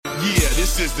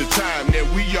This is the time that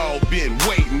we all been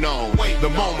waiting on. The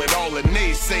moment all the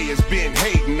naysayers been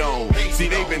hating on. See,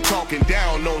 they've been talking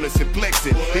down on us and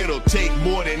flexing. It'll take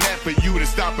more than that for you to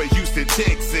stop a Houston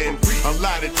Texan. A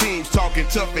lot of teams talking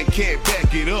tough and can't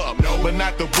back it up. But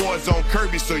not the boys on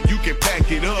Kirby, so you can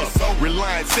pack it up.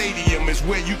 Reliance Stadium is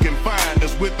where you can find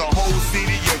us, with the whole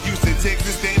city of Houston,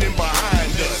 Texas standing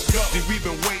behind us. See, we've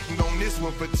been waiting on this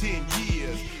one for 10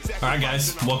 years. All right,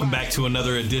 guys, welcome back to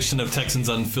another edition of Texans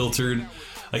Unfiltered,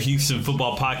 a Houston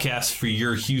football podcast for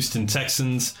your Houston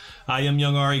Texans. I am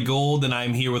young Ari Gold, and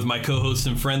I'm here with my co-host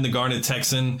and friend, the Garnet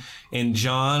Texan, and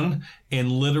John. In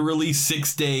literally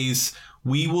 6 days,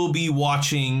 we will be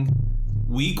watching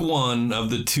Week 1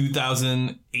 of the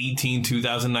 2018-2019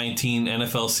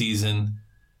 NFL season.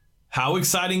 How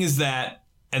exciting is that?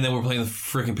 And then we're playing the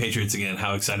freaking Patriots again.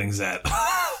 How exciting is that?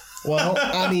 Well,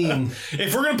 I mean,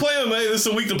 if we're gonna play them, hey, this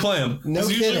is a week to play them. No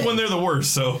it's usually when they're the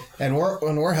worst. So, and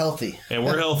we're healthy. And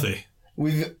we're healthy.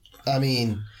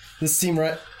 This team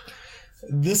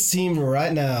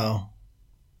right now.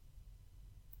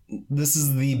 This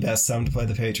is the best time to play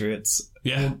the Patriots.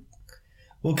 Yeah,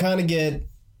 we'll kind of get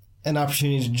an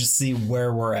opportunity to just see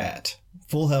where we're at.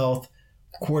 Full health,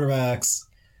 quarterbacks.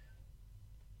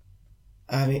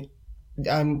 I mean,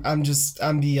 I'm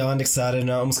beyond excited and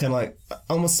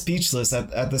almost speechless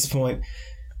at this point.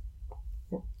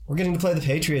 We're getting to play the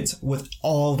Patriots with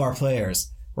all of our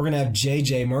players. We're going to have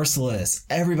JJ Merciless.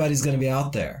 Everybody's going to be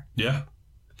out there. Yeah.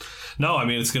 No, I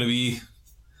mean, it's going to be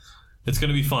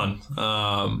fun.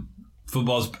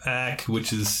 Football's back,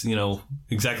 which is,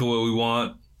 exactly what we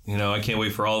want. I can't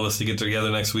wait for all of us to get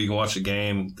together next week and watch a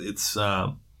game. It's,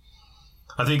 I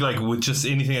think with just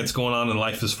anything that's going on in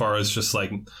life, as far as just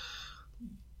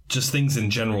things in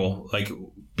general,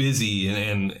 busy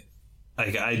and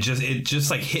it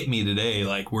just hit me today.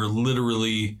 I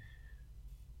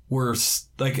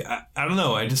don't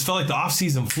know. I just felt like the off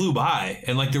season flew by,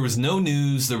 and there was no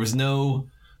news. There was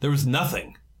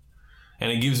nothing.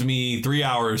 And it gives me 3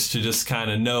 hours to just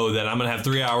kind of know that I'm going to have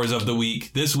 3 hours of the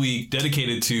week this week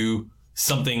dedicated to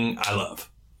something I love.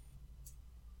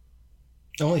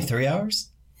 Only 3 hours?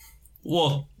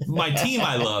 Well, my team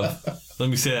I love.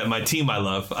 Let me say that. My team I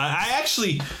love. I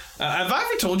actually, have I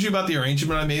ever told you about the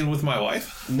arrangement I made with my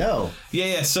wife? No.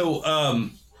 Yeah. So, I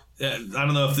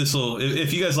don't know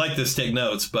if you guys like this, take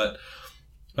notes, but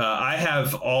I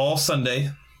have all Sunday,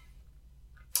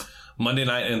 Monday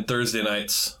night, and Thursday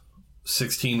nights,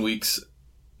 19 weeks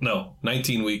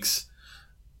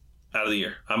out of the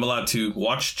year. I'm allowed to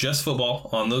watch just football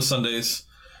on those Sundays,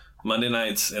 Monday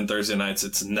nights, and Thursday nights.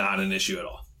 It's not an issue at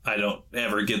all. I don't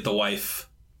ever get the wife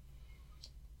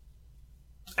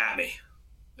at me.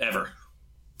 Ever.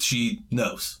 She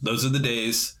knows. Those are the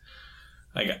days.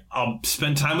 I'll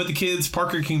spend time with the kids.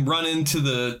 Parker can run into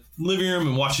the living room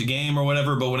and watch a game or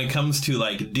whatever, but when it comes to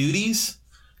duties,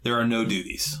 there are no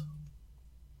duties.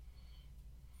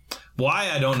 Why?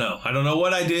 I don't know. I don't know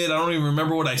what I did. I don't even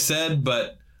remember what I said,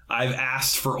 but I've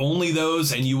asked for only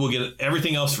those, and you will get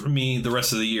everything else from me the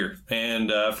rest of the year.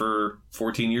 And for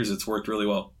 14 years, it's worked really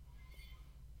well.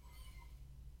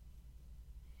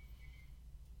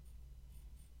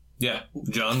 Yeah,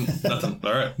 John, nothing.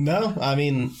 All right. No, I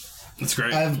mean, that's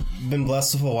great. I've been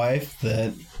blessed with a wife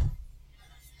that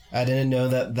I didn't know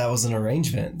that was an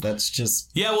arrangement. That's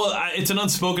just... Yeah, well, it's an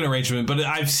unspoken arrangement, but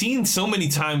I've seen so many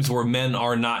times where men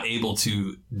are not able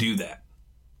to do that.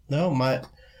 No, my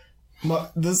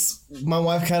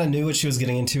wife kind of knew what she was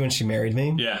getting into when she married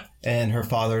me. Yeah. And her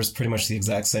father is pretty much the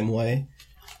exact same way.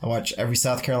 I watch every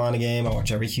South Carolina game. I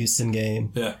watch every Houston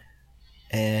game. Yeah.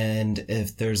 And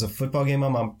if there's a football game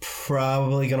on, I'm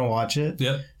probably going to watch it.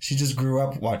 Yeah. She just grew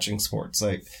up watching sports.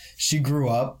 She grew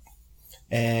up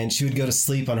and she would go to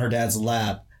sleep on her dad's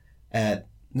lap at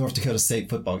North Dakota State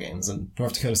football games and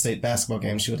North Dakota State basketball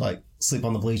games. She would sleep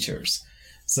on the bleachers.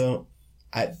 So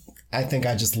I think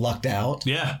I just lucked out.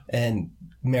 Yeah. And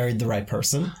married the right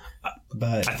person.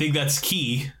 But I think that's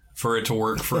key for it to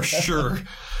work for sure.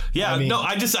 Yeah.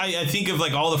 I think of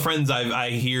all the friends I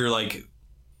hear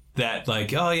that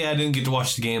oh yeah, I didn't get to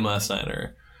watch the game last night,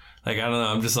 or I don't know.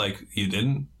 I'm just you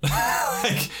didn't?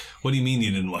 What do you mean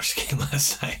you didn't watch the game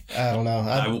last night? I don't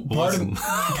know.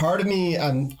 Part of me,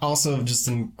 I'm also just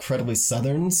incredibly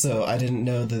Southern, so I didn't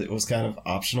know that it was kind of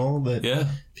optional that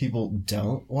people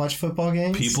don't watch football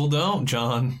games. People don't,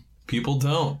 John. People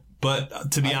don't.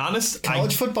 But to be honest,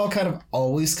 college football kind of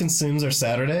always consumes our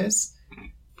Saturdays,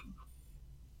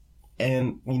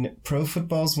 and pro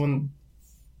football's when.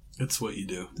 It's what you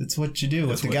do. It's what you do.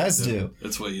 What the guys do.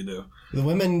 It's what you do. The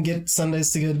women get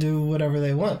Sundays to go do whatever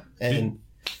they want. And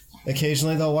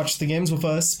occasionally they'll watch the games with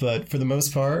us, but for the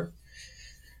most part,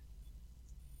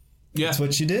 Yeah. That's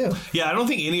what you do. Yeah, I don't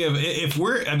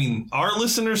think our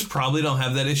listeners probably don't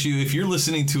have that issue. If you're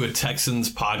listening to a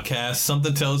Texans podcast,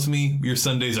 something tells me your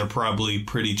Sundays are probably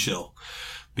pretty chill.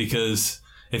 Because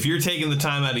if you're taking the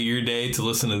time out of your day to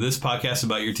listen to this podcast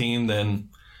about your team, then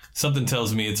something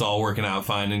tells me it's all working out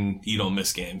fine and you don't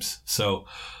miss games. So,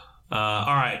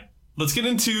 all right, let's get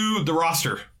into the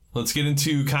roster. Let's get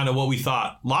into kind of what we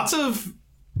thought. Lots of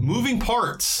moving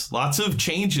parts, lots of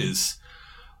changes.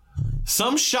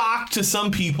 Some shock to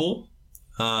some people.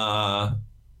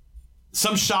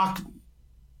 Some shock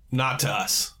not to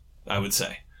us, I would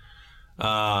say.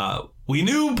 We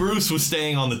knew Bruce was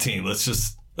staying on the team. Let's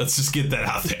just get that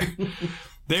out there.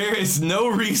 There is no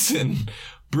reason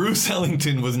Bruce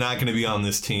Ellington was not going to be on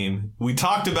this team. We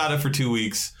talked about it for 2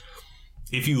 weeks.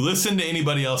 If you listened to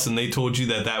anybody else and they told you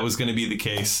that was going to be the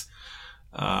case,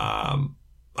 I'm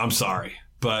sorry.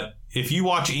 But if you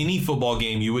watch any football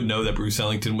game, you would know that Bruce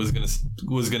Ellington was going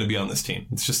to be on this team.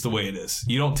 It's just the way it is.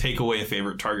 You don't take away a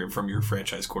favorite target from your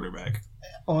franchise quarterback.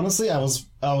 Honestly, I was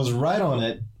right on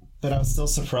it, but I was still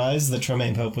surprised that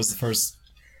Tremaine Pope was the first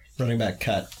running back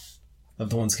cut of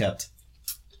the ones kept.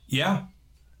 Yeah.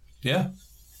 Yeah.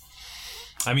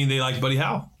 I mean, they like Buddy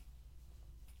Howe.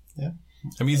 Yeah.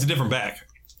 I mean, he's a different back.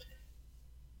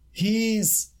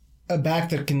 He's a back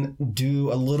that can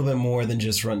do a little bit more than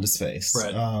just run to space.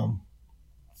 Right.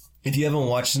 If you haven't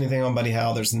watched anything on Buddy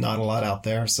Howe, there's not a lot out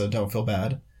there, so don't feel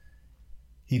bad.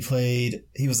 He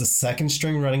was a second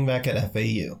string running back at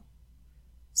FAU.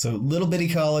 So little bitty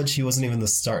college, he wasn't even the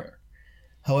starter.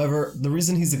 However, the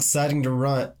reason he's exciting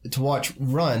to watch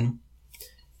run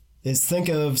is think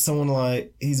of someone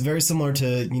like, he's very similar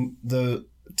to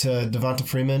Devonta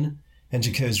Freeman and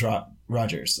Jacose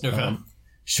Rogers. Okay.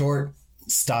 Short,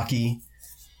 stocky,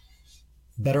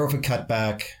 better of a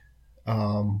cutback.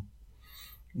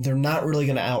 They're not really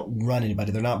going to outrun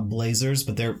anybody. They're not blazers,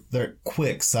 but they're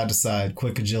quick, side to side,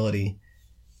 quick agility.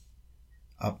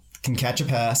 Can catch a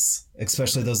pass,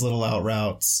 especially those little out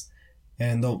routes,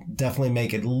 and they'll definitely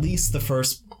make at least the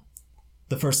first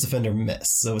defender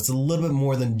miss. So it's a little bit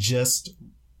more than just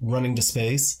running to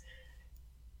space.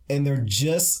 And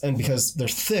because they're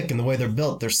thick and the way they're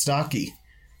built, they're stocky.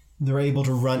 They're able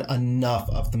to run enough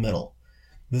up the middle.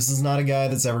 This is not a guy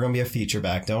that's ever going to be a feature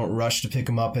back. Don't rush to pick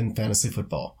him up in fantasy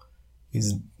football.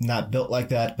 He's not built like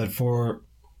that, but for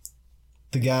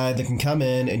the guy that can come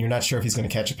in and you're not sure if he's going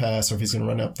to catch a pass or if he's going to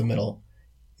run up the middle,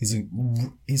 he's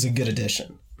a good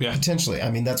addition. Yeah. Potentially.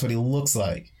 I mean, that's what he looks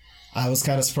like. I was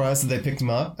kind of surprised that they picked him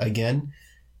up. Again,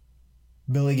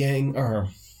 Billy Gaines.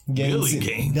 Billy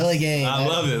Gaines. Billy Gaines. I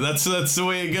love it. That's the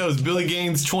way it goes. Billy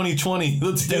Gaines 2020.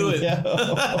 Let's do it.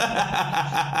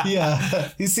 Yeah.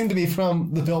 He seemed to be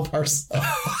from the Bill Parcells.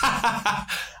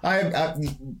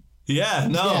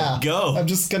 Go. I'm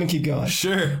just going to keep going.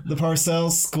 Sure. The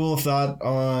Parcells school of thought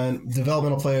on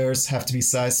developmental players have to be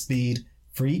size speed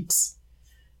freaks.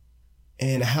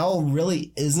 And Howell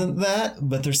really isn't that,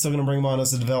 but they're still going to bring him on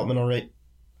as a developmental rate.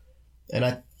 And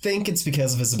I think it's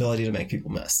because of his ability to make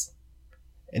people miss.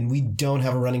 And we don't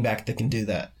have a running back that can do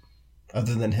that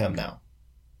other than him now.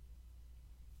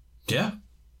 Yeah.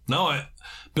 No,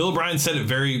 Bill O'Brien said it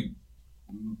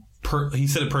he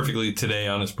said it perfectly today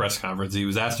on his press conference. He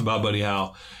was asked about Buddy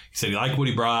Howe. He said he liked what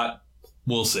he brought.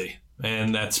 We'll see.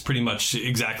 And that's pretty much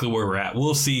exactly where we're at.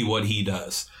 We'll see what he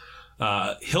does.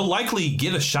 He'll likely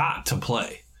get a shot to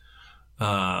play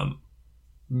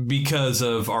because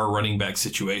of our running back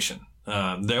situation.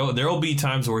 There'll be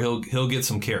times where he'll get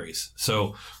some carries.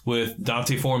 So with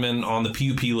Dante Foreman on the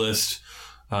PUP list,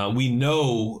 we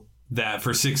know that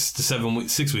for 6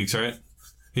 weeks, right?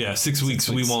 Yeah, 6 weeks.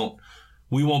 We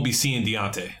won't be seeing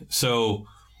Deontay. So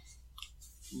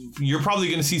you're probably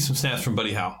going to see some snaps from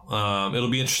Buddy Howe. It'll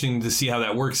be interesting to see how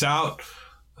that works out.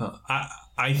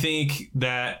 I think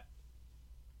that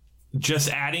just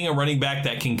adding a running back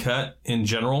that can cut in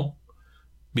general,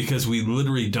 because we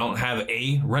literally don't have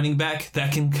a running back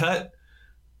that can cut,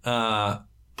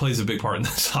 plays a big part in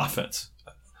this offense.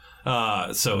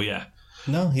 So, yeah.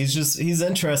 No, he's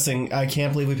interesting. I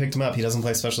can't believe we picked him up. He doesn't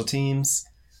play special teams.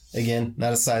 Again,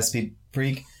 not a size speed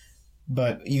freak.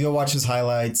 But you go watch his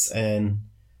highlights, and,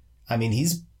 I mean,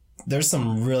 there's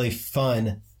some really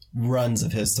fun runs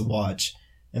of his to watch.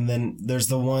 And then there's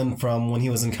the one from when he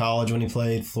was in college when he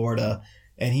played Florida,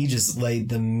 and he just laid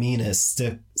the meanest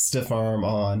stiff arm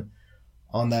on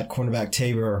that cornerback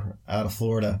Tabor out of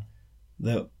Florida.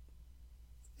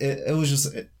 It was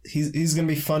just, he's going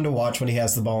to be fun to watch when he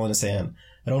has the ball in his hand.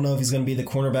 I don't know if he's going to be the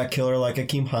cornerback killer like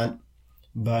Akeem Hunt,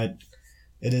 but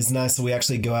it is nice that we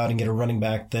actually go out and get a running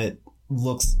back that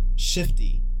looks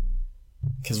shifty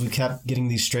because we kept getting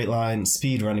these straight line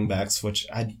speed running backs, which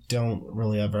I don't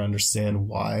really ever understand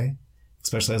why,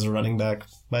 especially as a running back.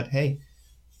 But hey,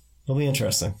 it'll be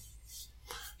interesting.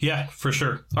 Yeah, for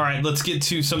sure. All right, let's get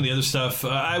to some of the other stuff.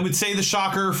 I would say the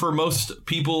shocker for most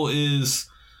people is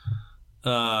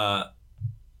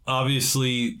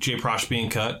obviously Jay Prosh being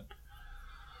cut.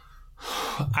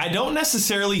 I don't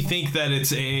necessarily think that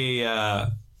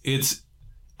it's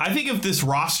I think if this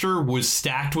roster was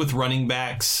stacked with running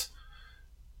backs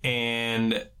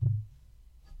and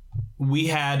we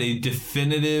had a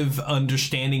definitive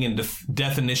understanding and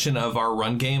definition of our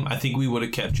run game, I think we would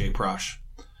have kept Jay Prosh.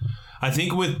 I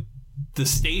think with the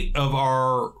state of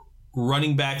our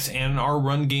running backs and our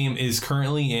run game is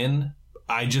currently in,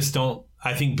 I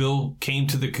think Bill came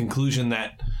to the conclusion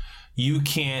that you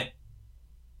can't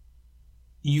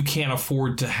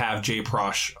afford to have Jay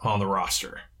Prosh on the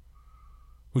roster.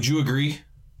 Would you agree?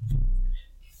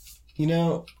 You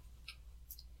know,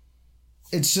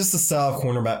 it's just the style of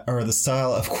quarterback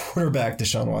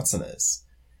Deshaun Watson is.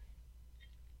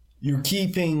 You're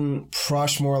keeping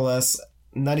Prosh more or less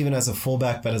not even as a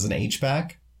fullback, but as an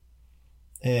H-back.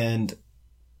 And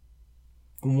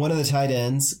one of the tight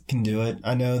ends can do it.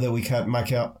 I know that we cut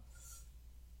Michael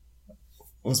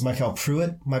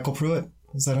Pruitt? Michael Pruitt?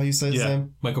 Is that how you say his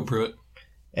name? Michael Pruitt.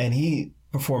 And he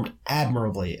performed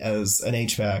admirably as an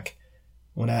H-back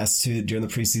when asked to during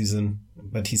the preseason,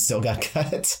 but he still got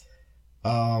cut.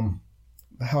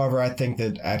 However, I think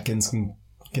that Atkins can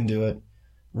do it.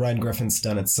 Ryan Griffin's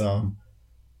done it some.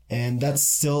 And that's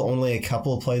still only a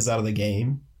couple of plays out of the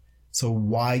game. So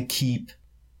why keep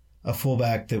a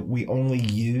fullback that we only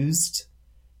used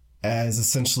as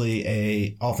essentially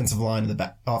a offensive lineman in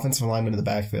the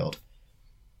backfield?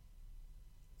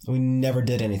 We never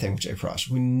did anything with Jay Prosh.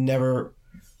 We never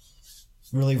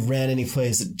really ran any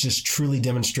plays that just truly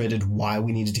demonstrated why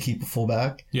we needed to keep a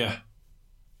fullback. Yeah.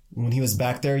 When he was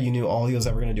back there, you knew all he was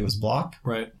ever going to do was block.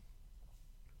 Right.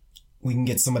 We can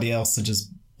get somebody else to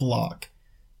just block,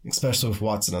 especially with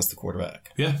Watson as the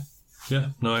quarterback. Yeah. Yeah.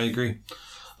 No, I agree.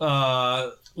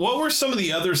 What were some of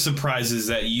the other surprises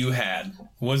that you had?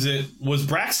 Was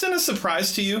Braxton a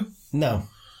surprise to you? No.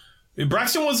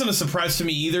 Braxton wasn't a surprise to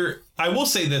me either. I will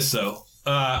say this, though.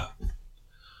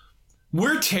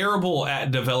 We're terrible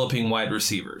at developing wide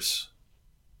receivers.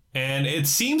 And it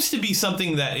seems to be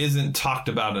something that isn't talked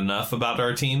about enough about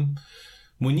our team.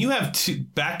 When you have two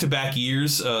back-to-back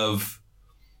years of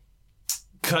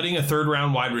cutting a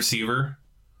third-round wide receiver,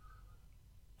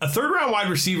 a third-round wide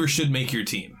receiver should make your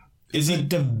team. Is it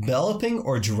developing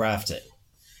or drafting?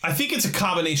 I think it's a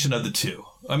combination of the two.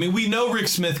 I mean, we know Rick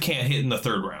Smith can't hit in the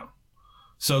third round.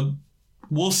 So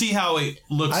we'll see how it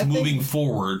looks moving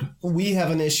forward. We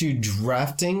have an issue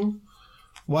drafting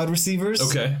wide receivers.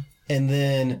 Okay. And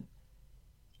then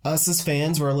us as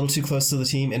fans, we're a little too close to the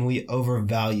team and we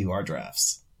overvalue our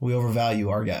drafts. We overvalue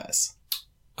our guys.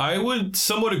 I would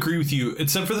somewhat agree with you,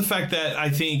 except for the fact that I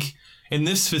think in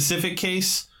this specific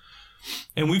case,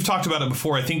 and we've talked about it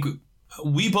before, I think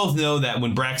we both know that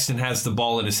when Braxton has the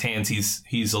ball in his hands,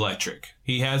 he's electric.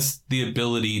 He has the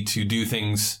ability to do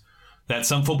things that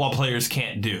some football players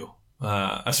can't do,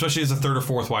 especially as a third or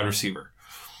fourth wide receiver.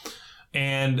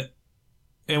 And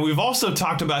we've also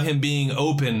talked about him being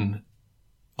open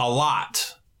a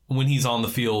lot when he's on the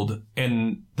field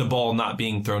and the ball not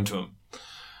being thrown to him.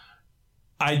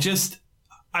 I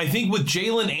think with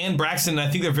Jalen and Braxton, I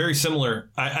think they're very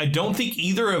similar. I don't think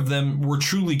either of them were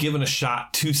truly given a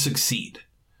shot to succeed,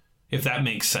 if that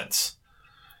makes sense.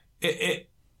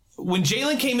 When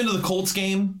Jalen came into the Colts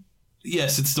game,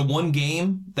 yes, it's the one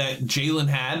game that Jalen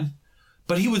had,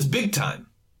 but he was big time.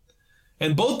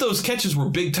 And both those catches were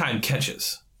big time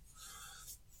catches.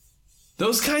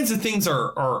 Those kinds of things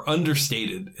are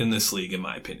understated in this league, in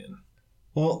my opinion.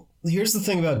 Well, here's the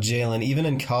thing about Jalen. Even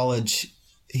in college,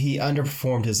 he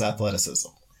underperformed his athleticism.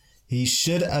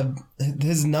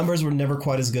 His numbers were never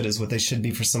quite as good as what they should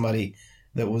be for somebody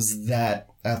that was that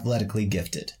athletically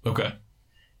gifted. Okay.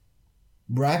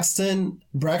 Braxton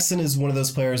is one of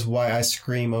those players why I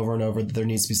scream over and over that there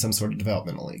needs to be some sort of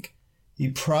developmental league. He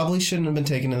probably shouldn't have been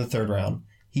taken in the third round.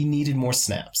 He needed more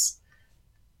snaps.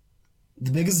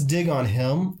 The biggest dig on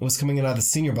him was coming out of the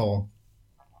Senior Bowl.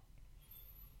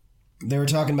 They were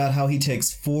talking about how he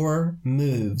takes 4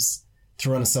 moves to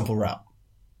run a simple route.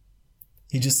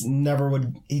 He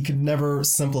could never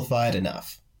simplify it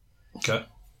enough. Okay.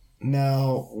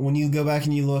 Now, when you go back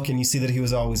and you look and you see that he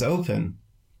was always open,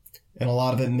 and a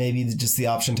lot of it maybe just the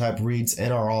option type reads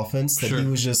in our offense, that sure.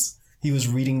 he was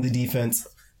reading the defense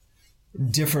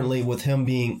differently with him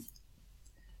being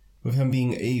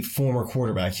a former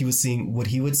quarterback. He was seeing what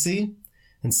he would see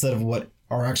instead of what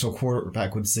our actual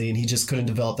quarterback would see, and he just couldn't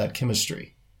develop that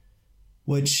chemistry,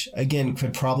 which, again,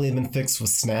 could probably have been fixed with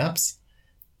snaps,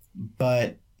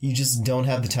 but you just don't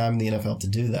have the time in the NFL to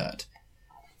do that.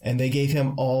 And they gave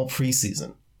him all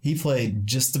preseason. He played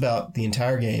just about the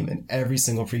entire game in every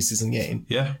single preseason game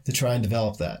to try and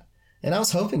develop that. And I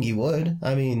was hoping he would.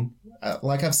 I mean,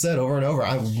 like I've said over and over,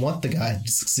 I want the guy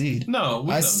to succeed. No,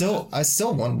 I still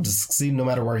want him to succeed no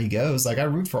matter where he goes. Like, I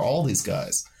root for all these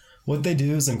guys. What they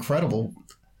do is incredible.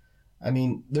 I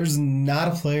mean, there's not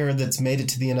a player that's made it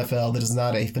to the NFL that is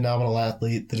not a phenomenal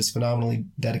athlete, that is phenomenally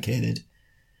dedicated.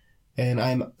 And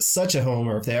I'm such a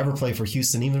homer. If they ever play for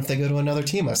Houston, even if they go to another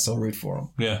team, I still root for them.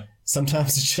 Yeah.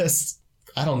 Sometimes it's just,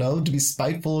 I don't know, to be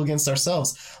spiteful against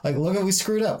ourselves. Like, look what we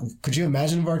screwed up. Could you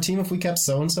imagine if our team, if we kept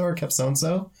so-and-so or kept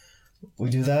so-and-so? We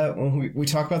do that when we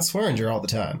talk about Swearinger all the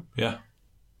time. Yeah.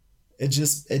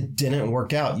 It didn't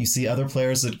work out. You see other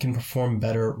players that can perform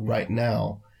better right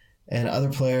now, and other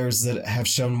players that have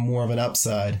shown more of an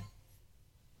upside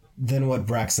than what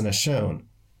Braxton has shown.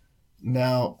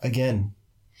 Now, again,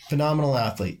 phenomenal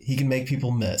athlete. He can make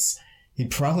people miss. He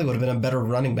probably would have been a better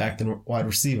running back than wide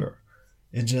receiver.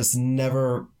 It just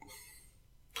never...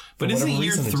 But isn't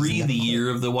year 3 the year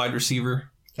of the wide receiver?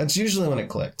 That's usually when it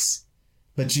clicks.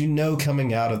 But you know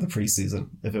coming out of the preseason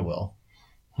if it will.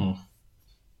 All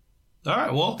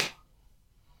right, well...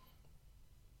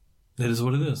 It is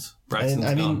what it is. Braxton's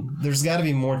gone. There's got to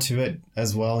be more to it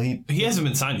as well. He hasn't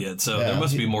been signed yet, so there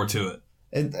must be more to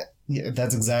it.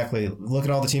 That's exactly. Look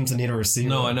at all the teams that need a receiver.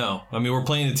 No, I know. I mean, we're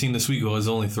playing a team this week who has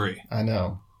only 3. I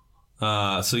know.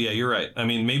 So, yeah, you're right. I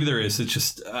mean, maybe there is. It's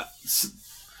just, I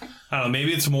don't know,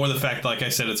 maybe it's more the fact, like I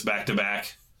said, it's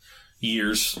back-to-back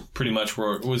years, pretty much.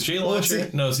 Was Jalen last year?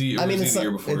 No, it was the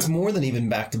year before. It's more than even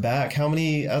back-to-back. How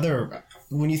many other,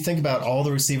 when you think about all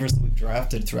the receivers that we've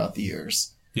drafted throughout the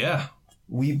years. Yeah.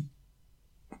 We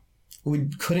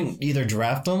couldn't either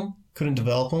draft them, couldn't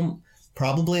develop them.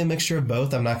 Probably a mixture of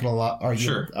both. I'm not going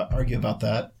to argue about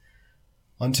that.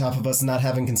 On top of us not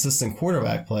having consistent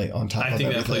quarterback play on top of everything.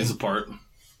 I think that plays a part.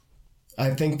 I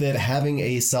think that having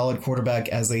a solid quarterback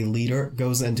as a leader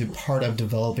goes into part of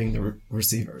developing the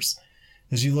receivers.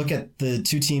 As you look at the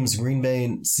two teams, Green Bay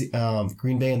and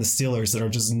the Steelers, that are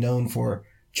just known for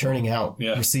churning out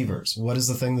receivers. What is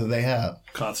the thing that they have?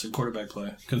 Consistent quarterback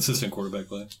play.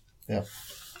 Yeah.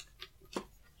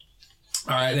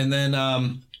 All right, and then,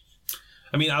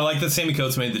 I mean, I like that Sammy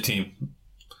Coates made the team.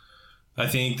 I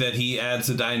think that he adds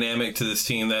a dynamic to this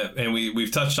team that, and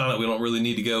we've touched on it. We don't really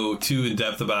need to go too in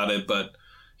depth about it, but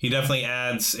he definitely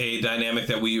adds a dynamic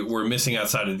that we were missing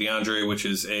outside of DeAndre, which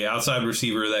is a outside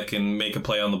receiver that can make a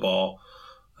play on the ball.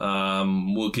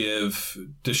 We'll give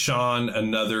Deshaun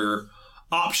another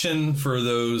option for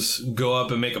those go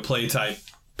up and make a play type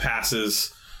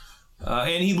passes.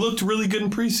 And he looked really good in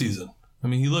preseason. I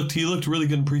mean, he looked really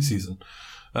good in preseason.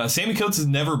 Sammy Coates it's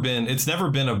never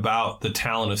been about the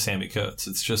talent of Sammy Coates.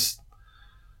 It's just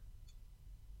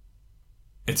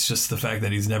the fact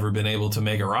that he's never been able to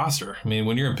make a roster. I mean,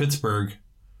 when you're in Pittsburgh,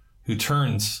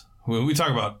 when we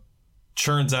talk about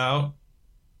churns out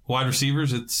wide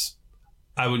receivers,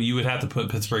 you would have to put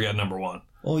Pittsburgh at number 1.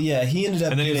 Well, yeah, he ended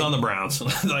up, and then he was on the Browns.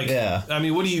 I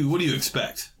mean, what do you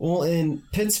expect? Well, in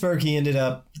Pittsburgh,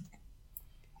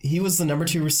 he was the number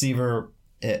 2 receiver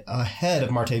ahead of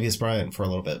Martavius Bryant for a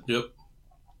little bit. Yep.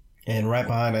 And right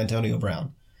behind Antonio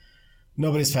Brown.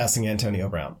 Nobody's passing Antonio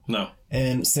Brown. No.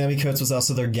 And Sammy Coates was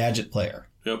also their gadget player.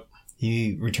 Yep.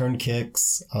 He returned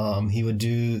kicks. He would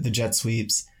do the jet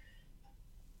sweeps.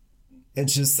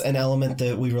 It's just an element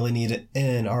that we really need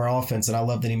in our offense, and I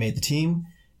love that he made the team.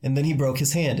 And then he broke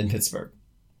his hand in Pittsburgh.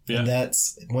 Yeah. And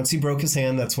once he broke his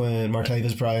hand, that's when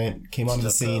Martavius Bryant came onto the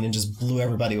scene and just blew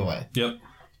everybody away. Yep.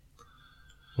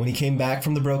 When he came back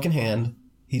from the broken hand,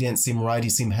 he didn't seem right. He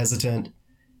seemed hesitant.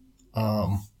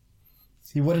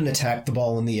 He wouldn't attack the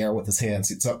ball in the air with his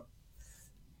hands. So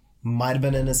might have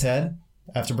been in his head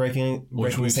after breaking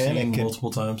his hand. Seen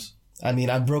multiple times. I mean,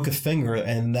 I broke a finger,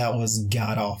 and that was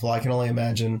god awful. I can only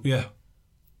imagine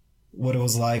what it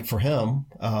was like for him.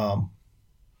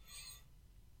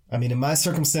 I mean, in my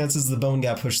circumstances, the bone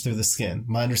got pushed through the skin.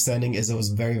 My understanding is it was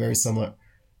very, very similar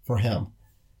for him.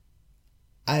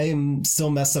 I'm still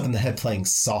messed up in the head playing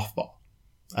softball.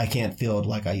 I can't field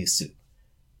like I used to.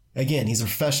 Again, he's a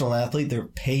professional athlete. They're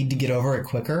paid to get over it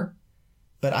quicker.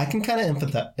 But I can kind of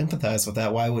empathize with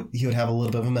that. Why he would have a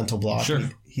little bit of a mental block. Sure.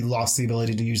 He lost the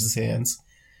ability to use his hands.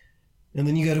 And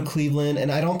then you go to Cleveland,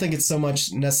 and I don't think it's so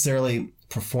much necessarily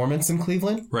performance in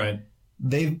Cleveland. Right.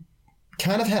 They've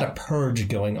kind of had a purge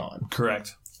going on.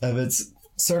 Correct. Of it's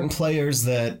certain players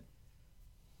that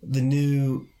the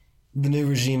new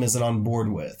regime isn't on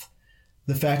board with.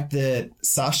 The fact that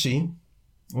Sashi,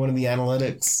 one of the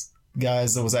analytics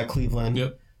guys that was at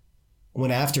Cleveland,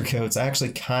 went after Coates, I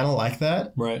actually kind of like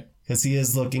that. Right. Because he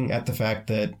is looking at the fact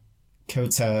that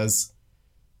Coates has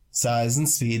size and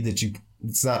speed that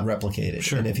it's not replicated.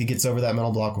 Sure. And if he gets over that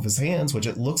mental block with his hands, which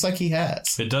it looks like he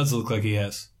has. It does look like he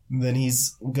has. Then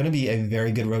he's going to be a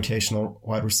very good rotational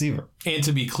wide receiver. And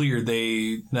to be clear,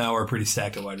 they now are pretty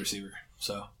stacked at wide receiver.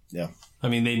 So, yeah. I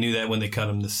mean, they knew that when they cut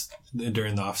him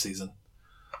during the offseason.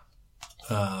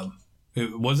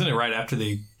 Wasn't it right after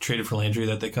they traded for Landry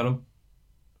that they cut him?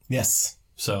 Yes.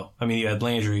 So, I mean, you had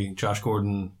Landry, Josh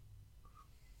Gordon,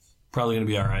 probably going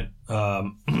to be all right.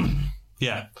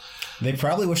 Yeah. They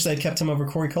probably wish they'd kept him over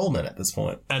Corey Coleman at this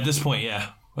point. At this point,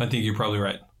 yeah. I think you're probably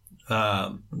right.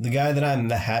 The guy that I'm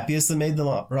the happiest that made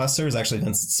the roster is actually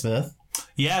Vincent Smith.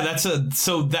 Yeah,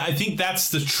 I think that's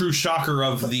the true shocker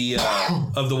of the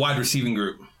wide receiving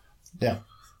group. Yeah.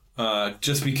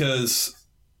 Just because,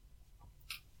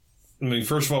 I mean,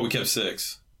 first of all, we kept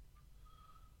 6,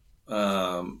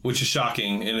 which is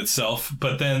shocking in itself.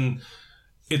 But then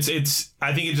I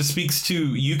think it just speaks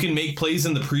to you can make plays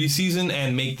in the preseason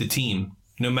and make the team,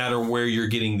 no matter where you're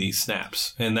getting these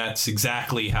snaps. And that's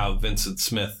exactly how Vincent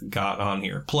Smith got on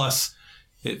here. Plus,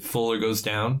 Fuller goes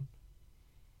down,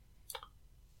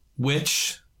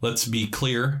 which, let's be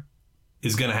clear,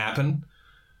 is going to happen.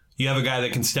 You have a guy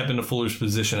that can step into Fuller's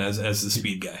position as the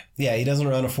speed guy. Yeah, he doesn't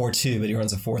run a 4.2, but he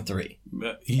runs a 4.3.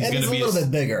 He's a little bit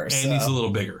bigger. And he's a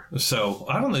little bigger. So,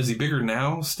 I don't know, is he bigger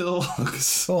now still?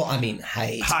 Well, I mean,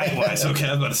 height-wise, okay, I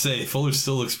was about to say, Fuller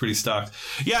still looks pretty stocked.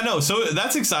 Yeah, no, so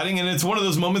that's exciting, and it's one of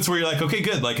those moments where you're like, okay,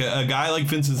 good. Like, a guy like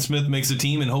Vincent Smith makes a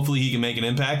team, and hopefully he can make an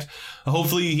impact.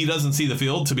 Hopefully he doesn't see the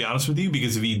field, to be honest with you,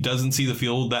 because if he doesn't see the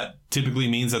field, that typically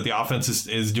means that the offense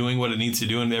is doing what it needs to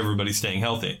do and everybody's staying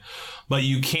healthy. But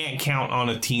you can't count on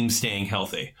a team staying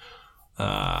healthy.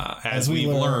 As we've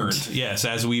learned. Yes,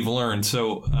 as we've learned.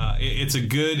 So it's a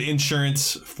good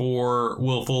insurance for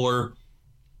Will Fuller.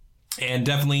 And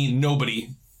definitely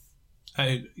nobody.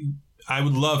 I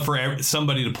would love for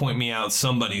somebody to point me out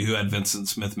somebody who had Vincent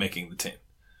Smith making the team.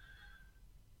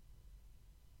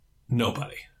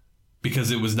 Nobody.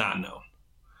 Because it was not known.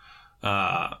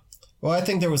 Well, I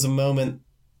think there was a moment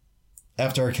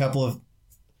after a couple of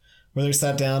where they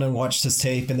sat down and watched his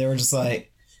tape and they were just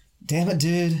like, damn it,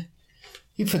 dude,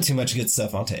 you put too much good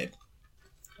stuff on tape.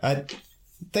 I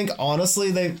think,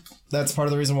 honestly, that's part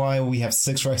of the reason why we have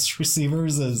 6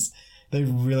 receivers is they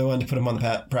really wanted to put him on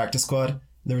the practice squad.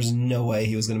 There was no way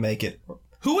he was going to make it.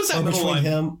 Who was that middle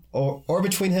line? Or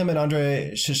between him and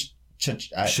Andre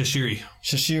Shashiri.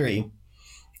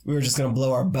 We were just going to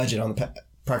blow our budget on the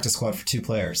practice squad for 2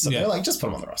 players. So they're like, just put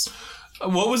him on the roster.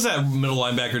 What was that middle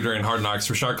linebacker during Hard Knocks?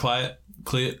 Rashard Clyett,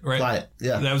 right? Clyett,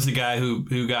 yeah. That was the guy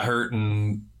who got hurt,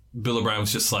 and Bill O'Brien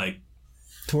was just like...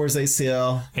 Tore his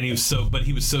ACL. And he was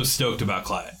so stoked about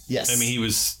Clyett. Yes. I mean, he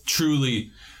was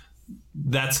truly...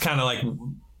 That's kind of like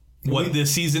what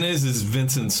this season is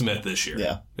Vincent Smith this year.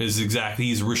 Yeah. He's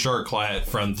Rashard Clyett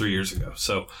from 3 years ago.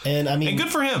 So... And good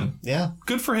for him. Yeah.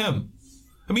 Good for him.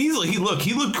 I mean, he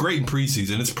looked great in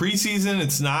preseason. It's preseason.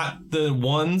 It's not the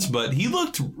ones, but he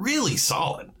looked really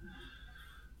solid.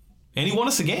 And he won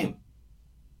us a game.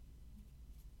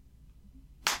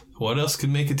 What else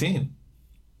could make a team?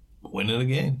 Winning a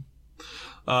game.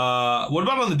 What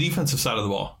about on the defensive side of the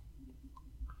ball?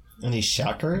 Any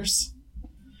shockers?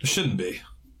 There shouldn't be.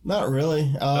 Not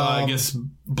really. I guess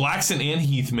Blackson and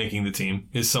Heath making the team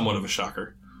is somewhat of a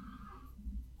shocker.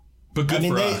 But good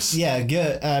for us. Yeah,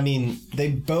 good. I mean, they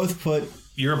both put...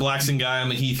 You're a Blackson guy,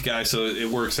 I'm a Heath guy, so it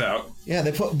works out. Yeah,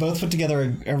 they both put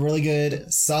together a really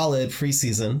good, solid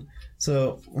preseason.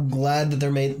 So I'm glad that they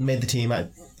made the team.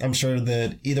 I'm sure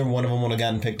that either one of them would have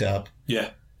gotten picked up.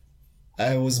 Yeah.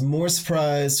 I was more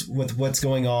surprised with what's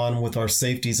going on with our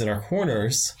safeties and our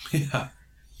corners. Yeah.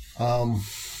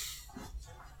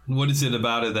 What is it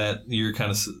about it that you're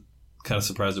kind of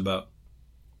surprised about?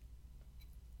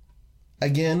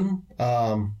 Again,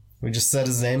 we just said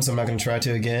his name, so I'm not going to try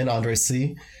to again. Andre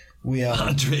C.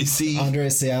 Andre C. Andre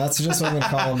C. Yeah, that's just what I'm going to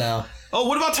call him now. Oh,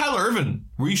 what about Tyler Ervin?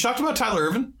 Were you shocked about Tyler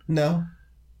Ervin? No.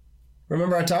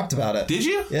 Remember I talked about it. Did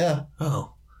you? Yeah.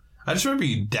 Oh. I just remember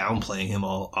you downplaying him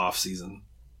all off season.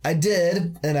 I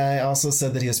did, and I also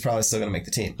said that he was probably still going to make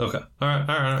the team. Okay. All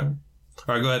right,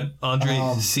 go ahead.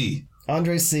 Andre C.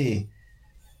 Andre C.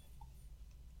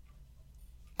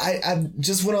 I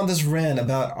just went on this rant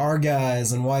about our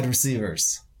guys and wide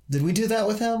receivers. Did we do that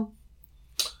with him?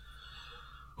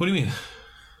 What do you mean?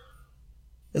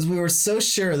 As we were so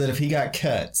sure that if he got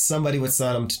cut, somebody would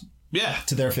sign him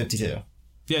to their 52.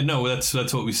 Yeah, no, that's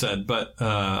what we said. But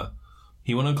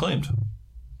he went unclaimed.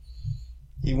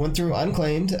 He went through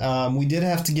unclaimed. We did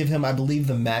have to give him, I believe,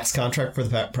 the max contract for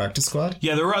the practice squad.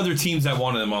 Yeah, there were other teams that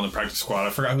wanted him on the practice squad. I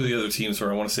forgot who the other teams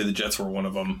were. I want to say the Jets were one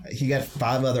of them. He got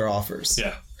 5 other offers.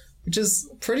 Yeah. Which is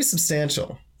pretty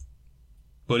substantial.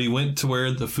 But he went to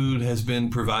where the food has been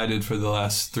provided for the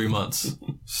last 3 months.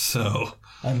 So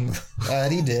I'm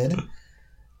glad he did.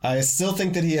 I still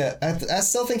think that I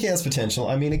still think he has potential.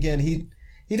 I mean, again, he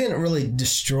didn't really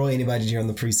destroy anybody during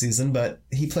the preseason, but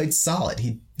he played solid.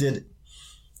 He did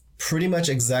pretty much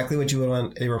exactly what you would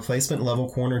want a replacement level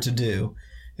corner to do.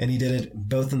 And he did it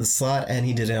both in the slot and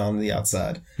he did it on the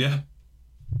outside. Yeah.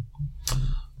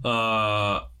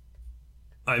 I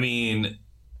mean,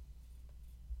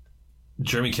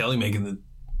 Jeremy Kelly making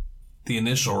the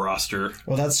initial roster.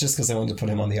 Well, that's just because they wanted to put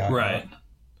him on the IR. Right.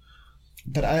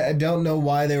 But I don't know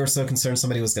why they were so concerned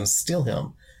somebody was going to steal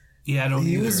him. Yeah, I don't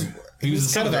He either. was a kind of a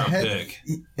seventh-round head, pick.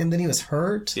 and then he was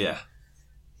hurt. Yeah.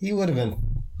 He would have been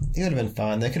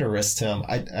fine. They could have risked him.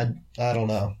 I don't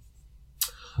know.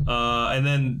 And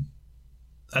then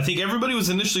I think everybody was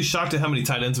initially shocked at how many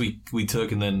tight ends we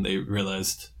took, and then they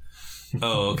realized,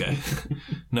 oh, okay.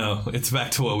 No, it's back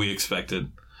to what we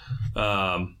expected.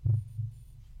 But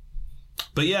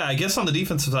yeah, I guess on the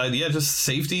defensive side, yeah, just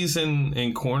safeties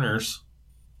and corners.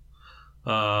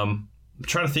 I'm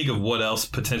trying to think of what else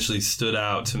potentially stood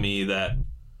out to me that.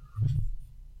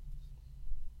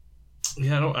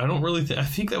 Yeah, I don't really think. I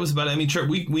think that was about it. I mean,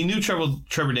 we knew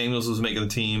Trevor Daniels was making the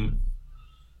team.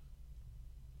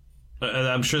 And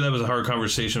I'm sure that was a hard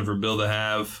conversation for Bill to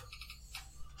have.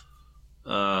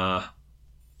 He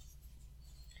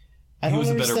was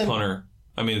a better punter.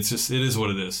 I mean, it is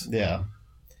what it is. Yeah.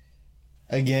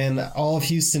 Again, all of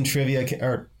Houston trivia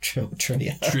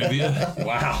trivia. Trivia?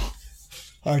 Wow.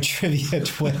 Our trivia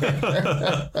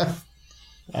Twitter.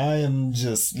 I am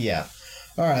just, yeah.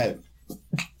 All right.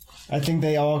 I think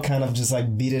they all kind of just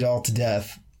like beat it all to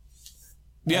death.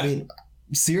 Yeah. I mean,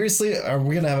 seriously, are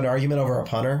we going to have an argument over a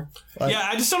punter? Like, yeah,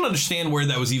 I just don't understand where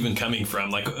that was even coming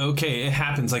from. Like, okay, it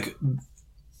happens. Like,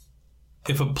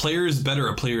 if a player is better,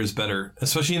 a player is better,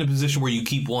 especially in a position where you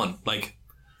keep one. Like,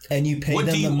 and you pay what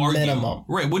them do you the argue? minimum.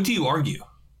 Right, what do you argue?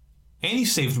 And you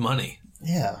saved money.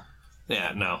 Yeah.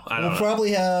 Yeah, no, I don't know. We'll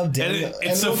probably have Daniel,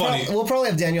 it's so funny. We'll probably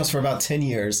have Daniels for about 10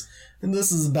 years. And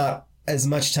this is about as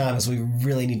much time as we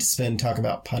really need to spend talking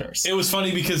about punters. It was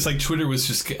funny because like Twitter was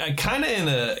just kind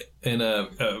of in a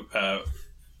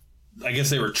I guess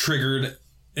they were triggered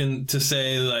to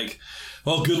say like,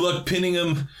 well, good luck pinning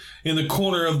him in the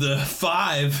corner of the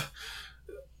 5.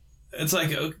 It's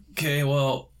like, okay,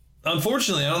 well,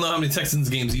 unfortunately, I don't know how many Texans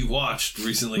games you've watched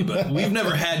recently, but we've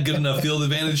never had good enough field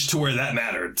advantage to where that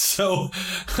mattered. So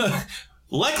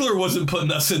Leckler wasn't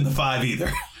putting us in the 5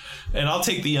 either. And I'll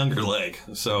take the younger leg.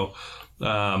 So,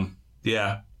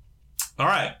 yeah. All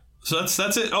right. So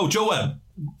that's it. Oh, Joe Webb.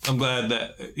 I'm glad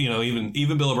that,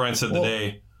 even Bill O'Brien said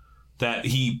today that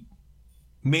he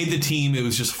made the team. It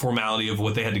was just a formality of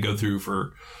what they had to go through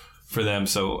for them.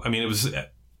 So, I mean,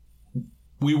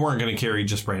 we weren't going to carry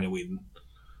just Brandon Weeden.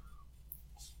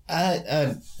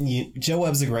 Joe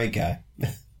Webb's a great guy.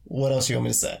 What else you want me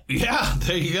to say? Yeah,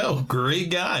 there you go.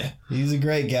 Great guy. He's a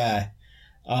great guy.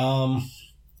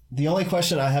 The only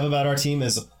question I have about our team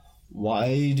is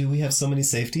why do we have so many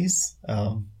safeties?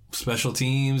 Special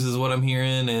teams is what I'm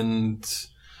hearing, and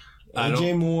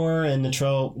AJ Moore and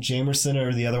Natrell Jamerson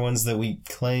are the other ones that we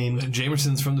claim.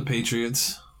 Jamerson's from the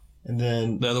Patriots, and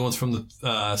then the other one's from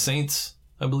the Saints,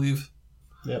 I believe.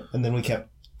 Yep, and then we kept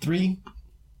 3.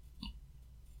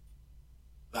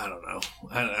 I don't know.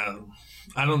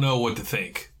 I don't know what to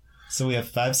think. So we have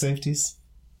 5 safeties?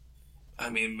 I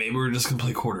mean, maybe we're just going to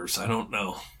play quarters. I don't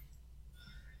know.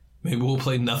 Maybe we'll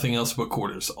play nothing else but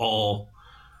quarters. We'll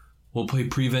play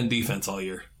prevent defense all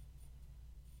year.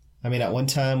 I mean, at one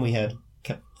time we had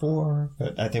kept 4,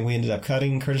 but I think we ended up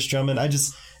cutting Curtis Drummond.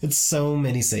 It's so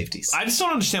many safeties. I just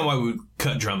don't understand why we would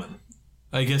cut Drummond.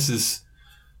 I guess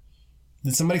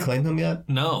Did somebody claim him yet?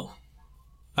 No.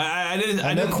 I didn't.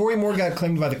 I know Corey Moore got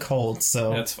claimed by the Colts,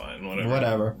 so that's fine.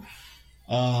 Whatever.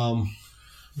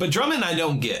 But Drummond, I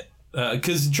don't get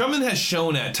because Drummond has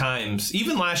shown at times,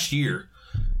 even last year,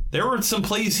 there were some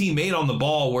plays he made on the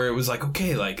ball where it was like,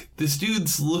 okay, like this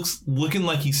dude's looking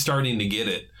like he's starting to get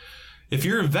it. If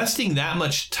you're investing that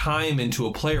much time into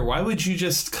a player, why would you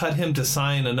just cut him to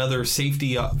sign another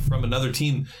safety from another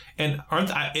team? And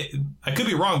I could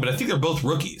be wrong, but I think they're both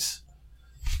rookies.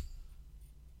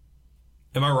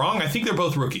 Am I wrong? I think they're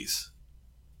both rookies.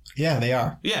 Yeah, they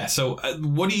are. Yeah, so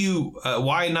what do you...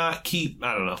 why not keep...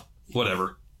 I don't know.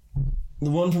 Whatever. The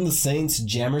one from the Saints,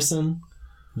 Jamerson.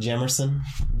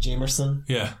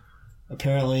 Yeah.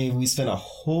 Apparently, we spent a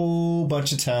whole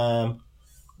bunch of time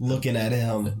looking at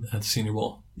him at the Senior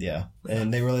Bowl. Yeah,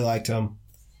 and they really liked him.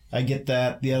 I get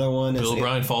that. The other one is... Bill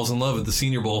O'Brien falls in love at the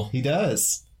Senior Bowl. He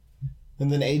does. And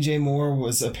then A.J. Moore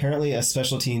was apparently a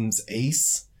special teams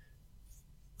ace.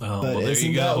 Oh, but well, there isn't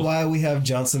you go. that why we have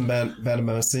Johnson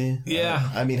Batamosi? Yeah.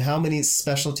 I mean, how many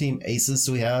special team aces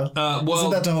do we have?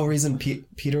 Isn't that the whole reason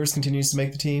Peters continues to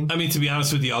make the team? I mean, to be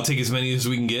honest with you, I'll take as many as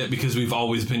we can get because we've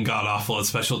always been god-awful at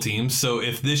special teams. So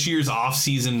if this year's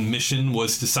off-season mission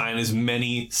was to sign as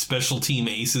many special team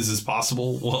aces as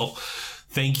possible, well,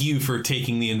 thank you for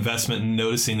taking the investment and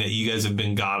noticing that you guys have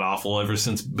been god-awful ever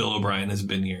since Bill O'Brien has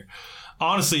been here.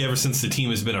 Honestly, ever since the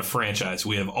team has been a franchise,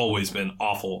 we have always been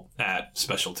awful at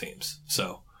special teams.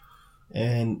 So,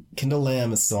 and Kendall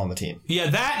Lamb is still on the team. Yeah,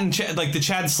 that and the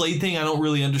Chad Slade thing, I don't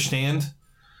really understand.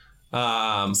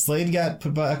 Slade got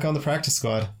put back on the practice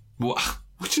squad,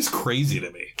 which is crazy to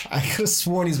me. I could have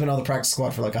sworn he's been on the practice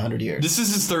squad for like 100 years. This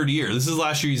is his third year. This is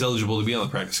last year he's eligible to be on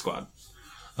the practice squad.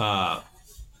 I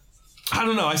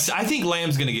don't know. I think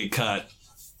Lamb's going to get cut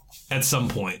at some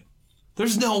point.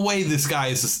 There's no way this guy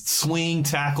is a swing,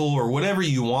 tackle, or whatever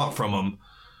you want from him.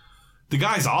 The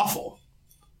guy's awful.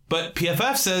 But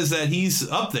PFF says that he's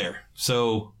up there.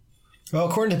 So, well,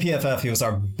 according to PFF, he was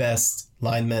our best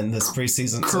lineman this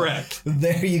preseason. Correct. So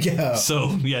there you go. So,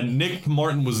 yeah, Nick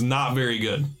Martin was not very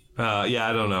good. Yeah,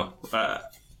 I don't know.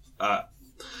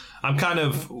 I'm kind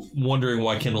of wondering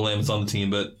why Kendall Lamb is on the team,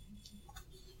 but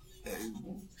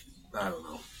I don't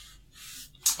know.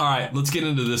 All right, let's get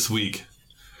into this week.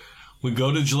 We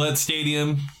go to Gillette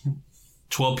Stadium,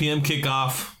 12 p.m.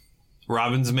 kickoff.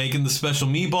 Robin's making the special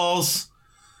meatballs.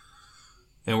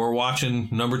 And we're watching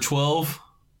number 12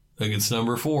 against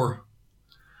number 4.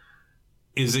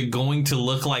 Is it going to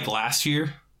look like last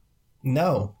year?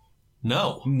 No.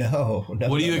 No.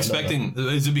 What are you expecting? No.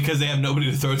 Is it because they have nobody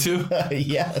to throw to?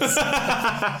 Yes.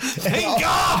 Thank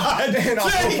God!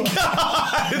 Thank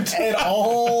God! And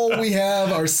all we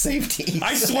have are safeties.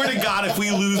 I swear to God, if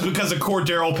we lose because of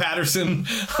Cordero Patterson,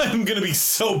 I'm going to be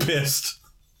so pissed.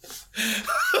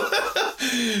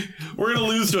 We're going to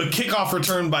lose to a kickoff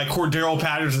return by Cordero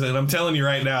Patterson. I'm telling you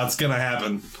right now, it's going to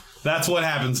happen. That's what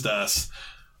happens to us.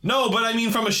 No, but I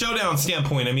mean, from a showdown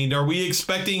standpoint, I mean, are we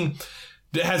expecting...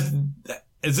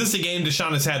 Is this a game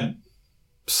Deshaun has had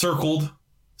circled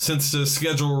since the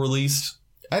schedule released?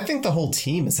 I think the whole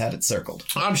team has had it circled.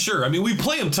 I'm sure. I mean, we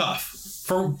play them tough.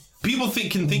 For people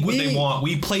can think what they want.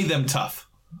 We play them tough.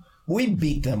 We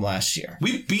beat them last year.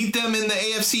 We beat them in the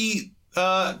AFC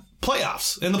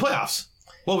playoffs. In the playoffs.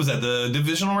 What was that? The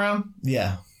divisional round?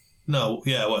 Yeah. No.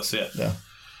 Yeah, it was. Yeah. Yeah.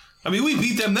 I mean, we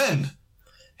beat them then.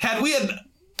 Had we had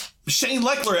Shane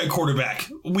Leckler at quarterback,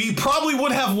 we probably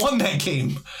would have won that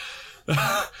game.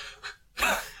 I'm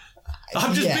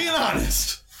just being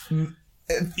honest.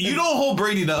 You don't hold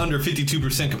Brady to under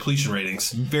 52% completion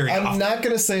ratings very often. I'm not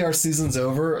going to say our season's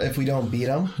over if we don't beat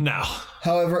them. No.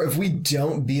 However, if we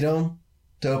don't beat them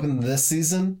to open this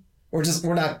season, we're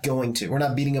not going to. We're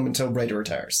not beating them until Brady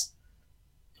retires.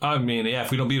 I mean, yeah,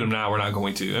 if we don't beat them now, we're not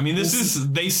going to. I mean,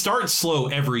 they start slow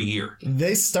every year.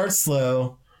 They start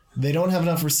slow. They don't have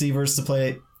enough receivers to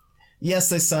play. Yes,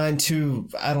 they signed 2,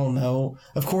 I don't know.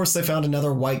 Of course, they found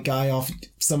another white guy off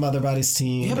some other body's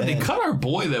team. Yeah, but they cut our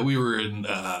boy that we were in.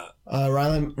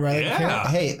 Riley. Yeah.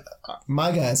 Hey,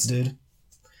 my guys, dude.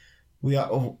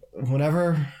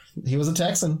 Whenever he was a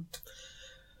Texan.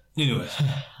 Anyway.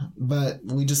 But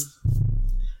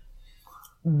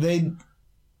they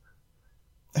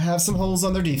have some holes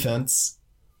on their defense.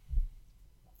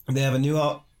 They have a new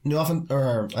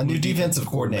defensive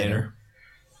coordinator.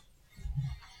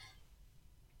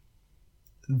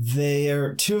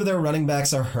 2 of their running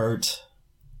backs are hurt.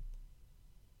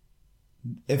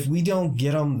 If we don't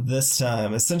get them this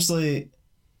time, essentially,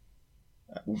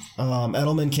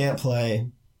 Edelman can't play.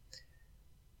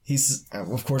 He's,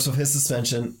 of course, with his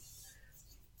suspension.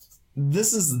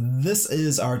 This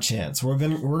is our chance. We're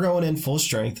going in full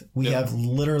strength. We have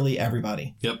literally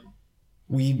everybody. Yep.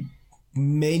 We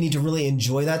may need to really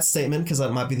enjoy that statement because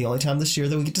that might be the only time this year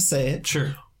that we get to say it.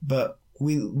 Sure. But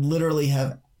we literally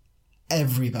have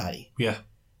everybody. Yeah.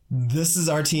 This is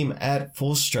our team at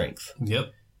full strength.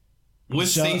 Yep. With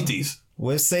safeties.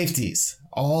 With safeties.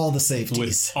 All the safeties.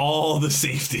 With all the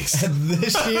safeties.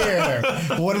 This year,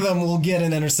 one of them will get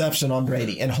an interception on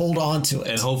Brady and hold on to it.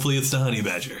 And hopefully it's the Honey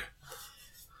Badger.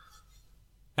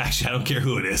 Actually, I don't care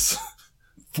who it is.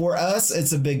 For us,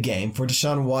 it's a big game. For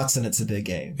Deshaun Watson, it's a big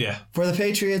game. Yeah. For the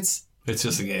Patriots, it's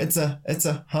just a game. It's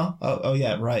a huh? Oh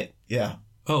yeah, right. Yeah.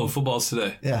 Oh, football's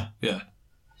today. Yeah. Yeah.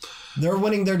 They're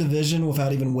winning their division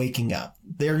without even waking up.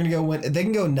 They're going to go win. They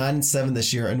can go 9-7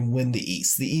 this year and win the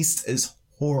East. The East is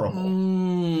horrible.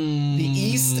 The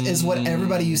East is what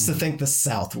everybody used to think the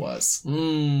South was.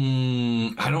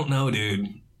 I don't know, dude.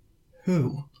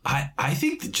 Who? I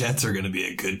think the Jets are going to be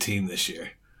a good team this year.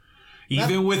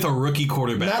 Even with a rookie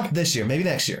quarterback. Not this year. Maybe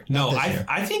next year. No,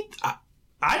 I think...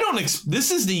 I don't... this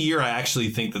is the year I actually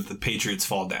think that the Patriots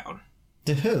fall down.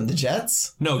 To whom? The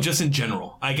Jets? No, just in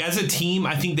general. Like, as a team,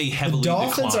 I think they heavily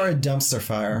Dolphins decline. are a dumpster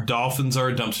fire. Dolphins are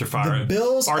a dumpster fire. The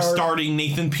Bills are starting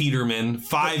Nathan Peterman.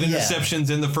 5 interceptions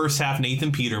in the first half,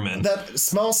 Nathan Peterman. That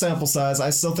small sample size,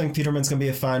 I still think Peterman's going to be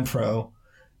a fine pro.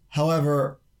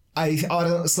 However, I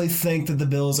honestly think that the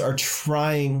Bills are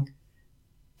trying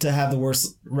to have the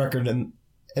worst record in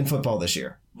football this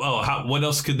year. Oh, what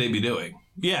else could they be doing?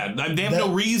 Yeah, they have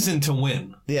no reason to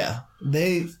win. Yeah.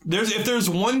 If there's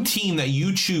one team that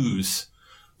you choose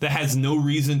that has no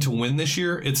reason to win this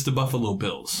year, it's the Buffalo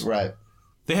Bills. Right.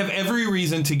 They have every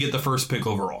reason to get the first pick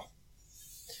overall.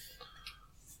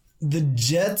 The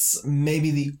Jets may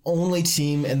be the only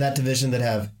team in that division that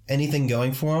have anything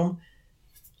going for them.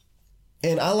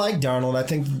 And I like Darnold. I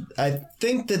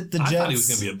think that the Jets... I thought he was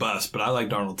going to be a bust, but I like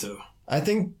Darnold too. I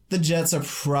think the Jets are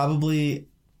probably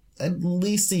at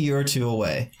least a year or two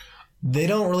away. They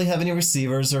don't really have any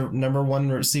receivers. Their number one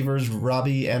receiver is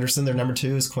Robbie Anderson. Their number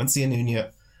two is Quincy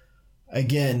Anunia.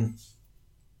 Again,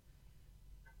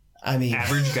 I mean...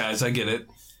 average guys, I get it.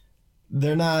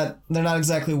 They're not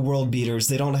exactly world beaters.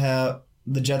 The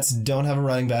Jets don't have a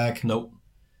running back. Nope.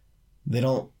 They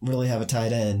don't really have a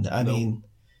tight end. I mean,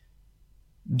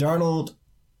 Darnold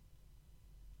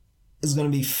is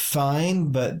going to be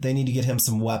fine, but they need to get him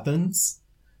some weapons.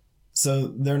 So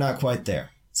they're not quite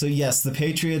there. So yes, the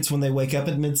Patriots, when they wake up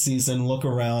at midseason, look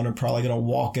around, are probably going to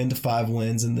walk into 5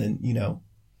 wins and then,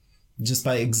 just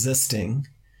by existing.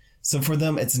 So for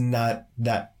them, it's not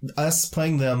that us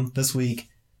playing them this week,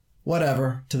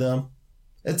 whatever to them.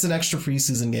 It's an extra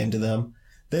preseason game to them.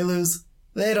 They lose,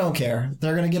 they don't care.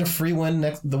 They're going to get a free win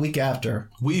the week after.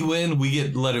 We win, we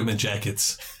get Letterman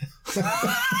jackets.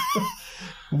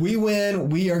 We win,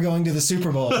 we are going to the Super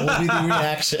Bowl. Will be the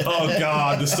reaction. Oh,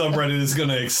 God, the subreddit is going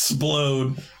to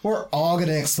explode. We're all going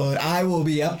to explode. I will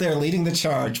be up there leading the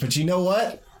charge. But you know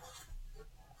what?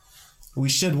 We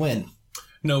should win.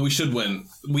 No, we should win.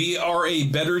 We are a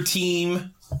better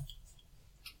team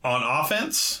on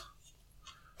offense.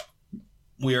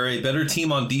 We are a better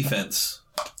team on defense.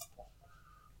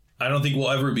 I don't think we'll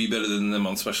ever be better than them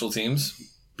on special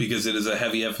teams because it is a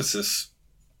heavy emphasis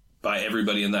by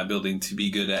everybody in that building to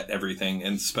be good at everything,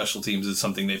 and special teams is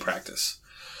something they practice.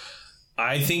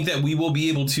 I think that we will be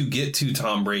able to get to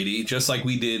Tom Brady, just like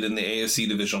we did in the AFC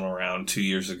divisional round 2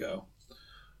 years ago.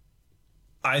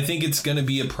 I think it's going to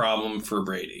be a problem for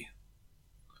Brady.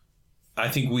 I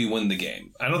think we win the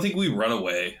game. I don't think we run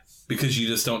away, because you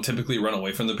just don't typically run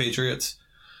away from the Patriots.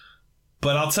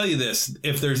 But I'll tell you this,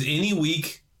 if there's any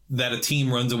week that a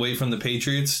team runs away from the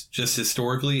Patriots, just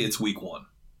historically, it's week 1.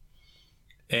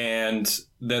 And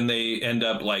then they end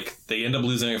up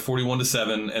losing at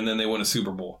 41-7, and then they win a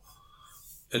Super Bowl.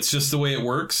 It's just the way it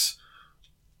works.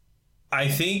 I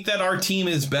think that our team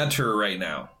is better right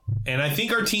now. And I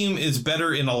think our team is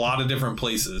better in a lot of different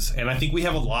places. And I think we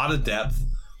have a lot of depth.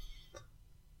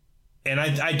 And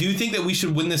I do think that we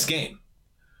should win this game.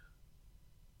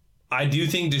 I do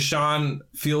think Deshaun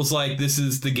feels like this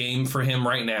is the game for him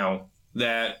right now.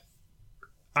 That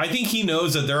I think he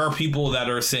knows that there are people that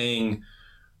are saying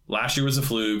last year was a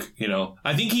fluke.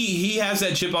 I think he has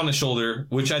that chip on his shoulder,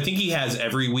 which I think he has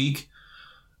every week.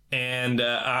 And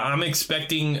I'm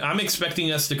expecting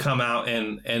us to come out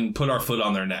and put our foot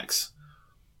on their necks.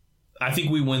 I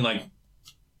think we win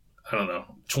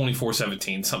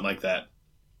 24-17, something like that.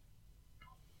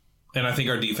 And I think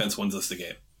our defense wins us the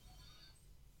game.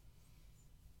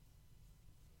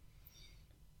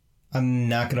 I'm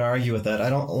not going to argue with that. I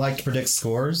don't like to predict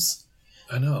scores.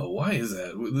 I know. Why is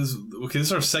that? This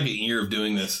is our second year of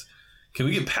doing this. Can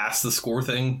we get past the score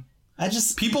thing?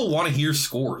 People want to hear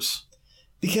scores.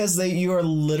 Because you are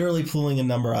literally pulling a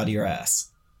number out of your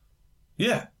ass.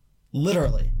 Yeah.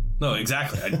 Literally. No,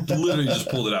 exactly. I literally just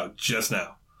pulled it out just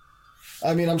now.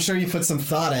 I mean, I'm sure you put some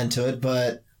thought into it,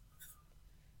 but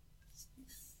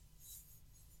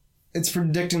it's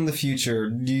predicting the future.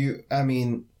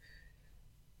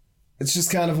 It's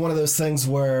just kind of one of those things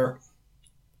where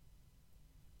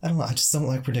I don't know. I just don't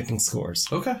like predicting scores.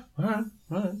 Okay. All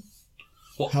right.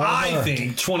 Well, however, I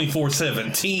think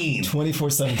 24-17.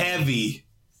 24-17. Heavy.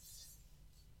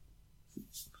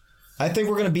 I think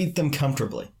we're going to beat them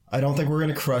comfortably. I don't think we're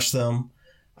going to crush them.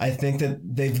 I think that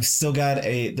they've still got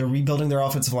they're rebuilding their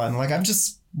offensive line. I've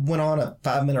just went on a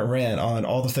 5-minute rant on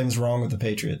all the things wrong with the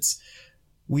Patriots.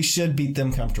 We should beat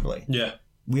them comfortably. Yeah.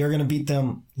 we are going to beat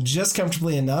them just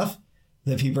comfortably enough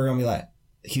that people are going to be like,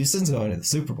 Houston's going to the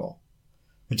Super Bowl,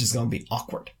 which is going to be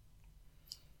awkward.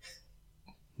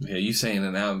 Yeah, you saying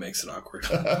it now makes it awkward.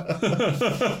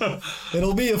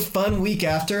 It'll be a fun week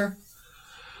after.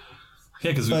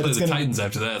 Yeah, because we play the Titans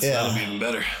after that, so that'll be even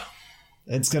better.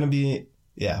 It's going to be,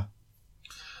 yeah.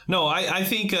 No, I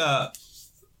think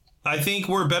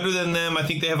we're better than them. I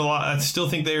think they have a lot. I still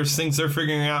think there's things they're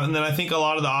figuring out. And then I think a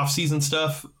lot of the offseason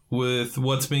stuff with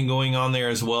what's been going on there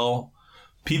as well.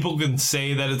 People can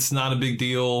say that it's not a big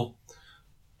deal.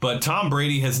 But Tom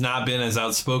Brady has not been as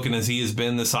outspoken as he has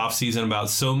been this offseason about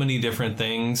so many different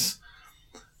things.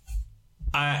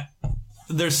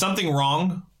 There's something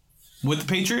wrong with the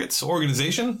Patriots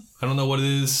organization. I don't know what it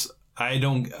is. I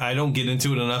don't get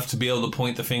into it enough to be able to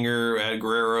point the finger at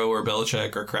Guerrero or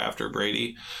Belichick or Kraft or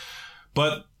Brady.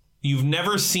 But you've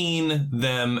never seen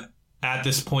them at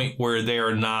this point where they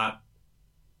are not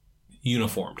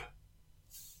uniformed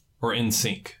or in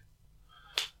sync.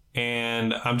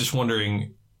 And I'm just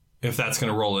wondering if that's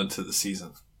going to roll into the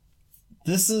season.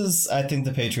 This is, I think,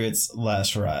 the Patriots'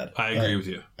 last ride. I agree with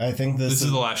you. I think this is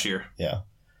the last year. Yeah.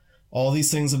 All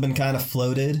these things have been kind of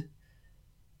floated.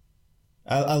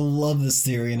 I love this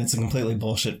theory, and it's a completely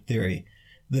bullshit theory,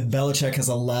 that Belichick has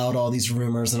allowed all these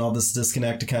rumors and all this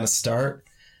disconnect to kind of start.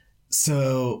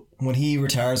 So when he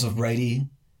retires with Brady,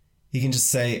 he can just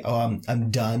say, oh,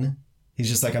 I'm done. He's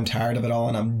just like, I'm tired of it all,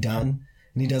 and I'm done.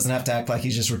 And he doesn't have to act like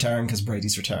he's just retiring because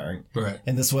Brady's retiring. Right.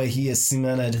 And this way he is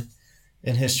cemented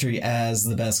in history as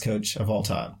the best coach of all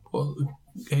time. Well,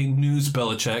 hey, news,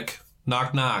 Belichick.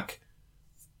 Knock, knock.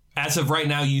 As of right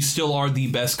now, you still are the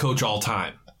best coach all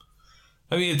time.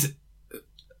 I mean,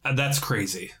 that's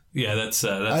crazy. Yeah, that's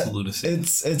lunacy.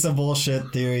 It's a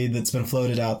bullshit theory that's been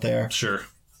floated out there. Sure.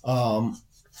 Granted,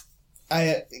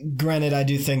 I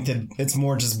do think that it's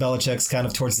more just Belichick's kind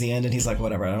of towards the end, and he's like,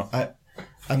 whatever,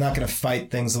 I'm not going to fight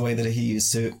things the way that he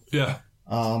used to. Yeah.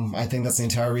 I think that's the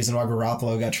entire reason why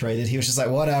Garoppolo got traded. He was just like,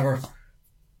 whatever.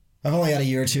 I've only got a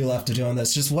year or two left of doing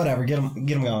this. Just whatever. Get him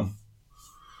going.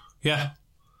 Yeah.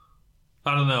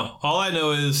 I don't know. All I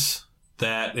know is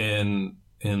that in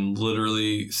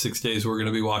literally 6 days, we're going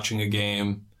to be watching a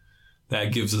game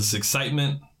that gives us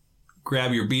excitement.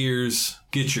 Grab your beers,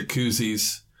 get your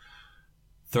koozies,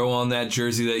 throw on that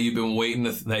jersey that you've been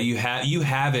waiting that you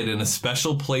have it in a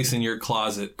special place in your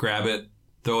closet. Grab it,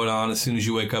 throw it on as soon as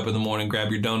you wake up in the morning. Grab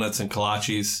your donuts and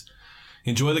kolaches.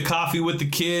 Enjoy the coffee with the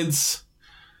kids.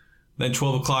 Then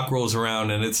 12 o'clock rolls around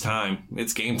and it's time.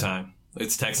 It's game time.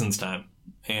 It's Texans time.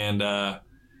 And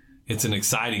it's an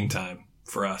exciting time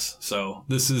for us. So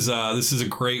this is a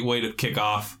great way to kick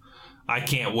off. I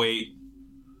can't wait.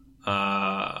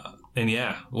 And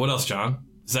yeah, what else, John?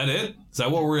 Is that it? Is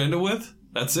that what we're ending with?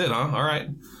 That's it, huh? All right.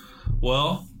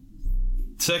 Well,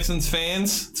 Texans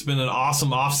fans, it's been an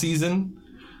awesome offseason.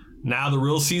 Now the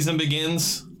real season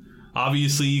begins.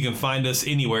 Obviously, you can find us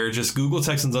anywhere. Just Google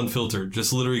Texans Unfiltered.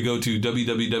 Just literally go to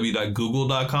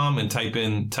www.google.com and type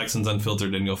in Texans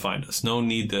Unfiltered and you'll find us. No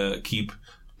need to keep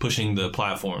pushing the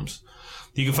platforms.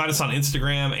 You can find us on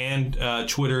Instagram and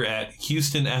Twitter at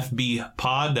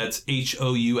HoustonFBPod. That's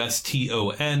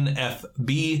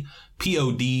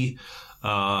HoustonFBPod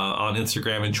on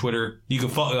Instagram and Twitter. You can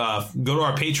go to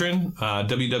our Patreon,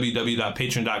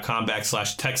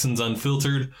 www.patreon.com/Texans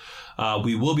Unfiltered.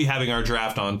 We will be having our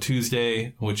draft on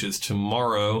Tuesday, which is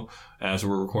tomorrow, as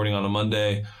we're recording on a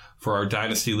Monday, for our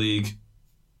Dynasty League.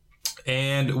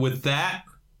 And with that,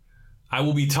 I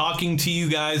will be talking to you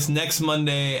guys next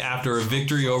Monday after a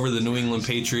victory over the New England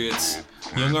Patriots.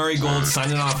 Young Ari Gold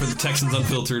signing off for the Texans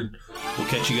Unfiltered. We'll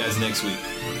catch you guys next week.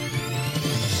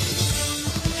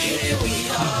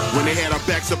 When they had our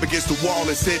backs up against the wall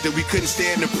and said that we couldn't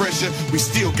stand the pressure, we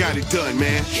still got it done,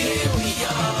 man.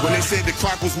 When they said the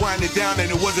clock was winding down and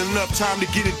there wasn't enough time to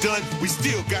get it done, we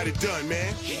still got it done,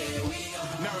 man.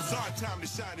 Now it's our time to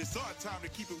shine. It's our time to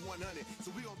keep it 100.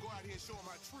 So we gonna go out here and show them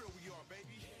our